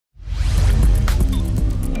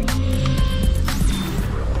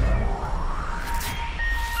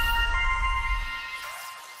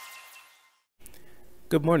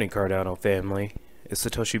Good morning, Cardano family. It's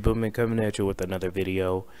Satoshi Boomman coming at you with another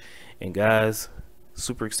video. And guys,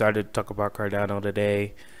 super excited to talk about Cardano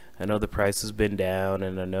today. I know the price has been down,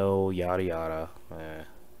 and I know yada yada.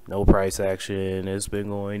 No price action. It's been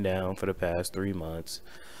going down for the past 3 months.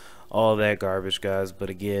 All that garbage, guys. But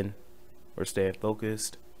again, we're staying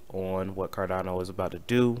focused on what Cardano is about to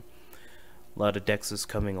do. A lot of DEXs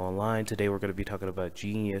coming online. Today we're going to be talking about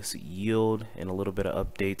Genius, Yeild, and a little bit of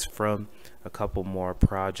updates from a couple more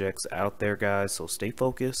projects out there, guys. So stay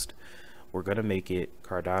focused. We're going to make it.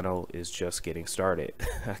 Cardano is just getting started.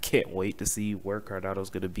 I can't wait to see where Cardano is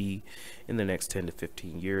going to be in the next 10 to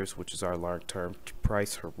 15 years, which is our long-term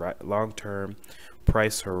price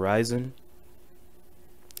horizon.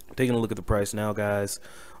 Taking a look at the price now, guys.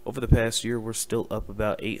 Over the past year, we're still up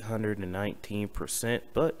about 819%,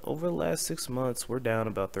 but over the last 6 months, we're down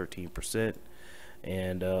about 13%,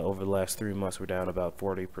 and over the last 3 months, we're down about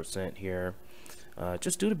 40% here.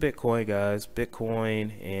 Just due to Bitcoin, guys.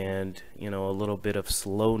 Bitcoin and, a little bit of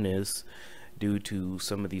slowness due to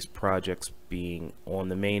some of these projects being on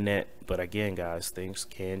the mainnet. But again, guys, things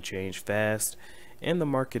can change fast, and the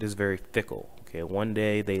market is very fickle. Okay, one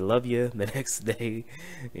day they love you, the next day,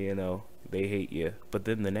 they hate you, but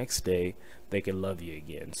then the next day they can love you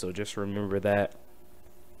again. So just remember that.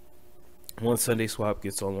 Once Sunday Swap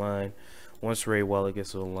gets online, once Ray Wallet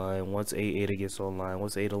gets online, once A-ADA gets online,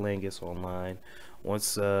 once ADA gets online,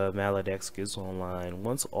 once Maladex gets online,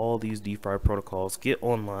 once all these DeFi protocols get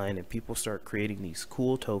online and people start creating these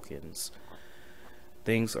cool tokens,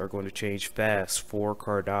 things are going to change fast for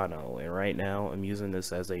Cardano. And right now I'm using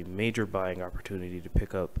this as a major buying opportunity to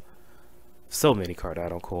pick up so many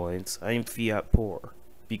Cardano coins. I am fiat poor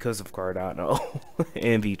because of Cardano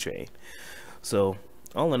and Vechain. So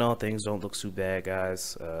all in all, things don't look too bad,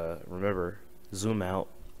 guys. Remember, zoom out,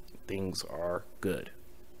 things are good.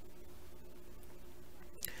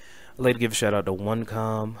 I'd like to give a shout out to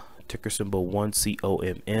COMM, ticker symbol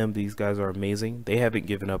 1COMM. These guys are amazing. They haven't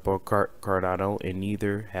given up on Cardano, and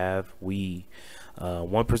neither have we.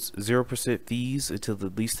 0% fees until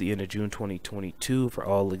at least the end of June 2022 for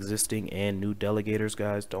all existing and new delegators,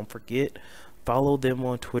 guys. Don't forget, follow them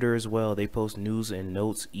on Twitter as well. They post news and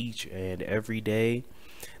notes each and every day.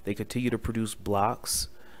 They continue to produce blocks,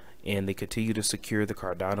 and they continue to secure the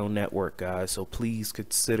Cardano network, guys. So please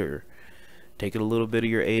consider taking a little bit of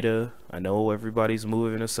your ADA. I know everybody's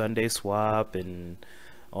moving to Sunday Swap and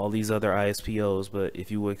all these other ISPOs, but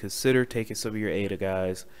if you would consider taking some of your ADA,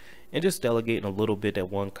 guys, and just delegating a little bit at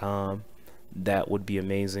COMM, that would be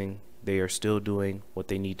amazing. They are still doing what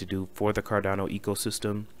they need to do for the Cardano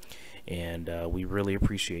ecosystem, and we really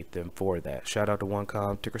appreciate them for that. Shout out to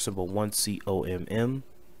COMM, ticker symbol 1COMM,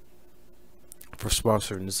 for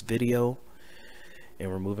sponsoring this video, and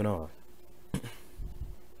we're moving on.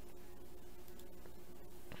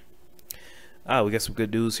 We got some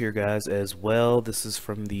good news here, guys, as well. This is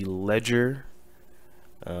from the Ledger.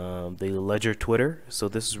 Twitter. So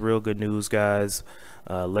this is real good news, guys.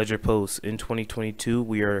 Ledger posts: in 2022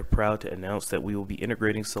 we are proud to announce that we will be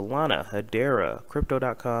integrating Solana, Hedera,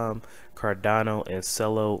 Crypto.com, Cardano, and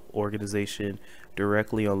Celo organization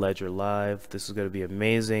directly on Ledger Live. This is going to be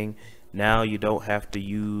amazing. Now you don't have to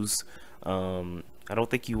use I don't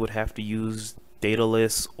think you would have to use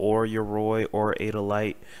Daedalus or Yoroi or Ada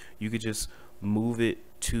Lite. You could just move it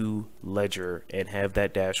to Ledger and have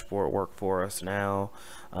that dashboard work for us now.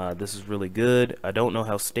 This is really good. I don't know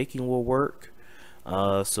how staking will work,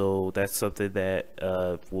 so that's something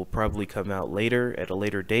that will probably come out later at a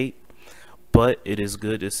later date, but it is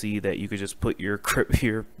good to see that you could just put your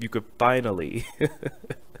you could finally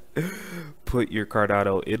put your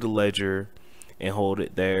Cardano into Ledger and hold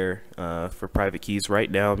it there for private keys.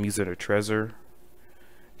 Right now I'm using a Trezor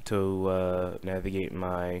to navigate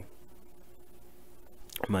my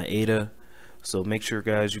ADA. So make sure,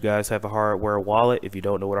 guys, you guys have a hardware wallet. If you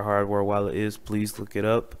don't know what a hardware wallet is, please look it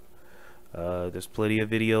up. There's plenty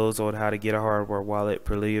of videos on how to get a hardware wallet,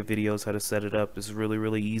 plenty of videos how to set it up. It's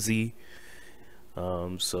really easy.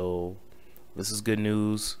 So this is good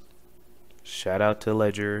news. Shout out to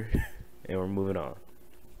Ledger, and we're moving on.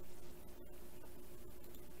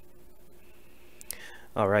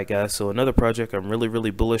 Alright, guys, so another project I'm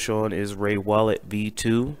really bullish on is Ray Wallet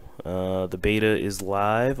V2. The beta is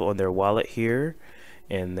live on their wallet here,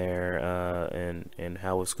 and their and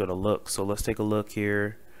how it's going to look. So let's take a look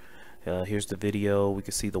here. Here's the video. We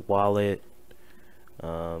can see the wallet.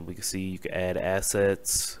 We can see you can add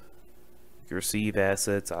assets, you can receive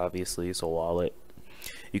assets. Obviously it's a wallet.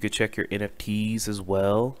 You could check your NFTs as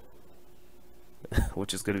well,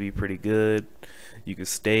 which is going to be pretty good. You could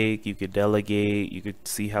stake, you could delegate, you could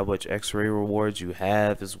see how much X-ray rewards you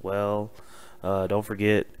have as well. Don't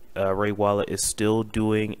forget, Ray Wallet is still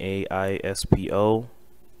doing a ISPO.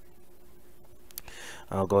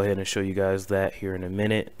 I'll go ahead and show you guys that here in a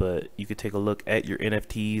minute, but you could take a look at your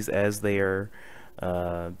NFTs as they are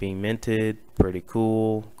being minted. Pretty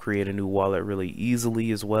cool. Create a new wallet really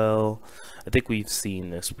easily as well. I think we've seen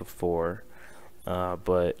this before,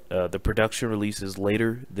 but the production release is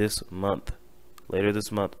later this month.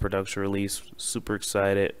 Production release. Super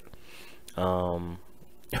excited.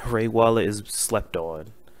 Ray Wallet is slept on,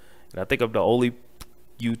 and I think I'm the only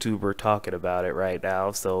YouTuber talking about it right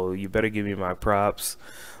now, so you better give me my props.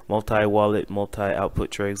 Multi-wallet, multi-output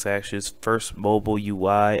transactions, first mobile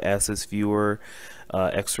UI, assets viewer,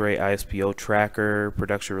 X-ray ISPO tracker,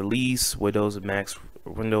 production release, Windows and Mac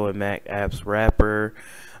apps wrapper,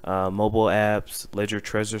 mobile apps, ledger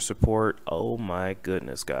trezor support. Oh my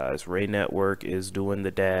goodness, guys, Ray Network is doing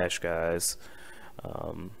the dash, guys.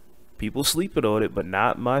 People sleeping on it, but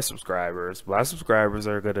not my subscribers. My subscribers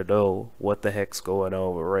are gonna know what the heck's going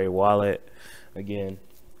on with Ray Wallet. Again,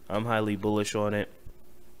 I'm highly bullish on it.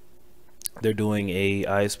 They're doing a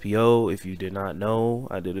ISPO. If you did not know,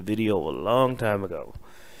 I did a video a long time ago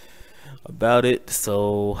about it.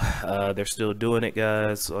 So they're still doing it,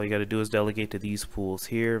 guys. All you gotta do is delegate to these pools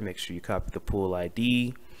here. Make sure you copy the pool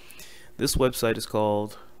ID. This website is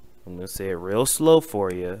called, I'm gonna say it real slow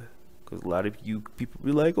for you, because a lot of you people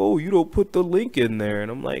be like, oh, you don't put the link in there.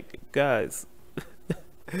 And I'm like, guys,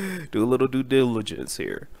 do a little due diligence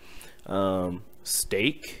here.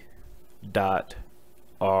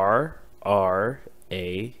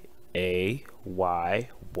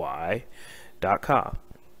 stake.rrayy.com.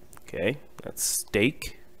 Okay, that's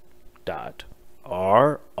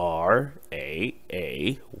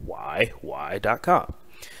stake.rrayy.com.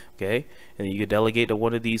 Okay, and you can delegate to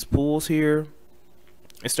one of these pools here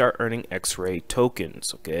and start earning X-ray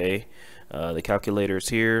tokens. Okay, the calculator is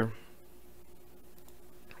here.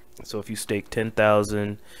 So if you stake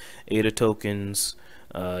 10,000 ADA tokens,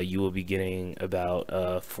 you will be getting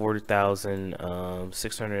about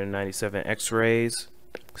 40,697 X-rays.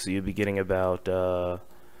 So you'll be getting about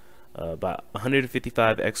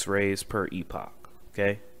 155 X-rays per epoch.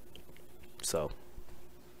 Okay, so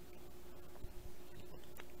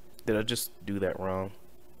did I just do that wrong?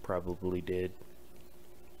 Probably did.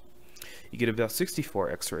 You get about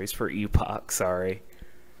 64 X-rays per epoch, sorry.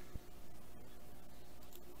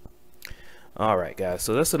 Alright guys,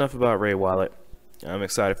 so that's enough about Ray Wallet. I'm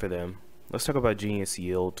excited for them. Let's talk about Genius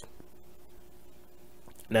Yeild.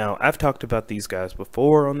 Now, I've talked about these guys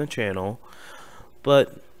before on the channel,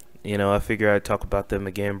 but, you know, I figure I'd talk about them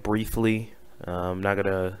again briefly. I'm not going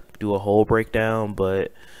to do a whole breakdown,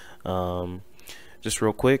 but just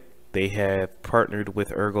real quick. They have partnered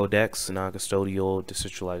with EMURGO, a non-custodial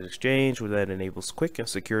decentralized exchange that enables quick and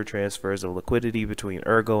secure transfers of liquidity between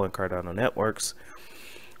EMURGO and Cardano networks.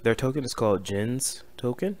 Their token is called GENS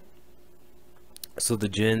token. So the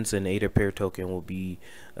GENS and ADA pair token will be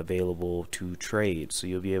available to trade. So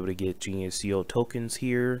you'll be able to get Genius Yeild tokens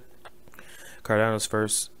here. Cardano's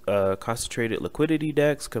first concentrated liquidity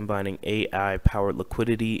DEX combining AI-powered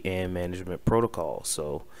liquidity and management protocol.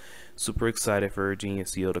 So super excited for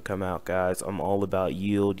Genius Yeild to come out, guys. I'm all about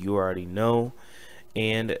Yeild, you already know.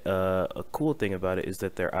 And a cool thing about it is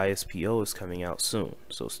that their ISPO is coming out soon,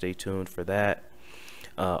 so stay tuned for that.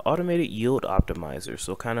 Automated yield optimizer,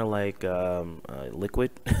 so kind of like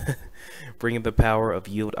Liquid, bringing the power of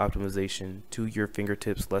yield optimization to your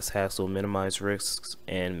fingertips, less hassle, minimize risks,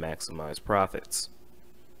 and maximize profits.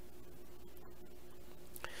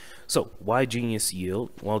 So why Genius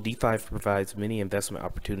Yeild? While DeFi provides many investment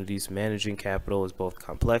opportunities, managing capital is both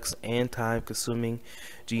complex and time consuming.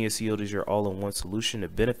 Genius Yeild is your all-in-one solution to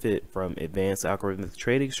benefit from advanced algorithmic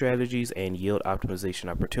trading strategies and yield optimization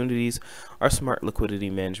opportunities. Our smart liquidity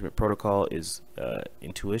management protocol is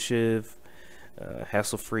intuitive,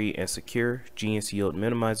 hassle-free, and secure. Genius Yeild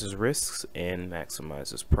minimizes risks and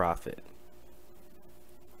maximizes profit.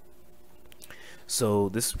 So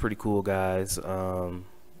this is pretty cool, guys.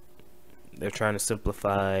 They're trying to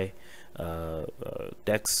simplify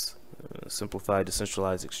DEX, simplify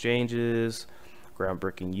decentralized exchanges,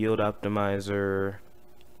 groundbreaking yield optimizer,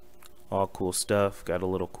 all cool stuff. Got a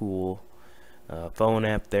little cool phone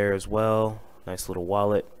app there as well. Nice little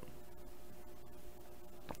wallet.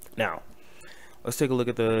 Now, let's take a look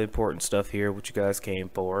at the important stuff here, what you guys came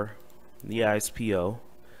for. The ISPO.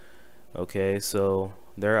 Okay, so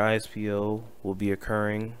their ISPO will be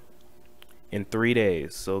occurring in 3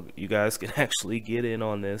 days, so you guys can actually get in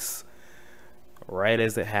on this right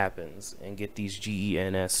as it happens and get these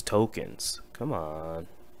GENS tokens. Come on.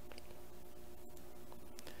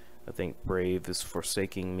 I think Brave is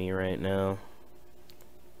forsaking me right now.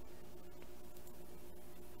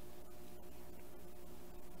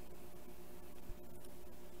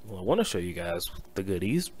 Well, I want to show you guys the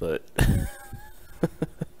goodies, but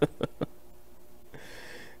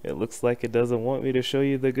it looks like it doesn't want me to show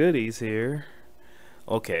you the goodies here.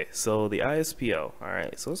 Okay, so the ISPO.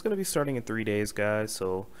 Alright, so it's going to be starting in 3 days, guys.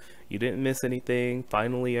 So you didn't miss anything.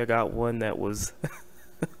 Finally, I got one that was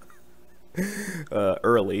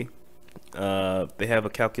early. They have a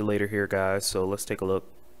calculator here, guys. So let's take a look.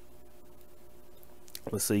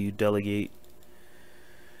 Let's say you delegate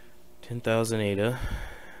 10,000 ADA.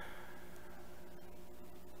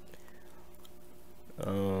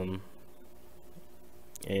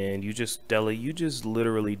 And you just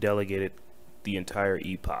literally delegated the entire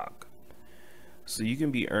epoch. So you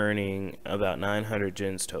can be earning about 900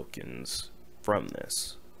 gens tokens from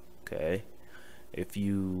this. Okay, if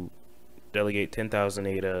you delegate 10,000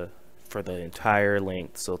 ADA for the entire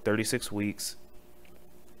length, so 36 weeks,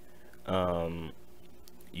 you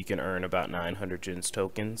can earn about 900 gens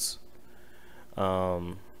tokens.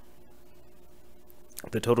 The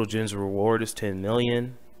total gens reward is 10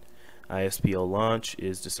 million. ISPO launch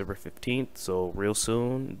is December 15th, so real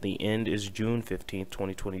soon. The end is June 15th,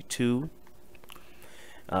 2022.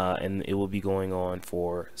 And it will be going on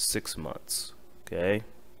for 6 months. Okay.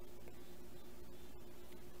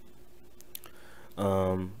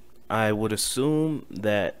 I would assume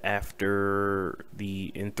that after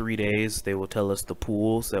in 3 days, they will tell us the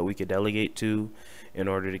pools that we could delegate to in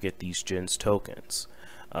order to get these gens tokens.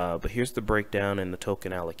 But here's the breakdown in the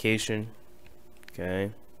token allocation.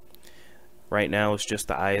 Okay. Right now it's just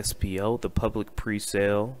the ISPO, the public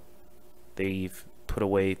pre-sale. They've put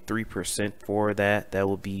away 3% for that. That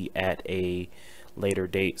will be at a later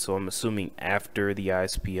date. So I'm assuming after the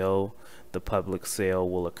ISPO, the public sale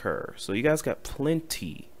will occur. So you guys got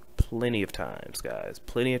plenty of times, guys.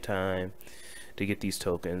 Plenty of time to get these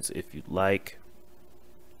tokens if you'd like.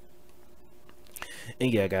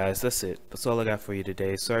 And yeah, guys, that's it. That's all I got for you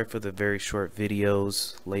today. Sorry for the very short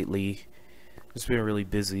videos lately. It's been really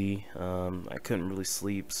busy. I couldn't really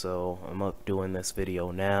sleep, so I'm up doing this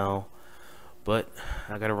video now. But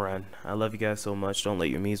I gotta run. I love you guys so much. Don't let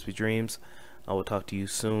your memes be dreams. I will talk to you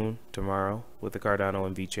soon tomorrow with the Cardano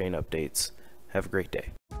and Vechain updates. Have a great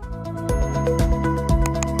day.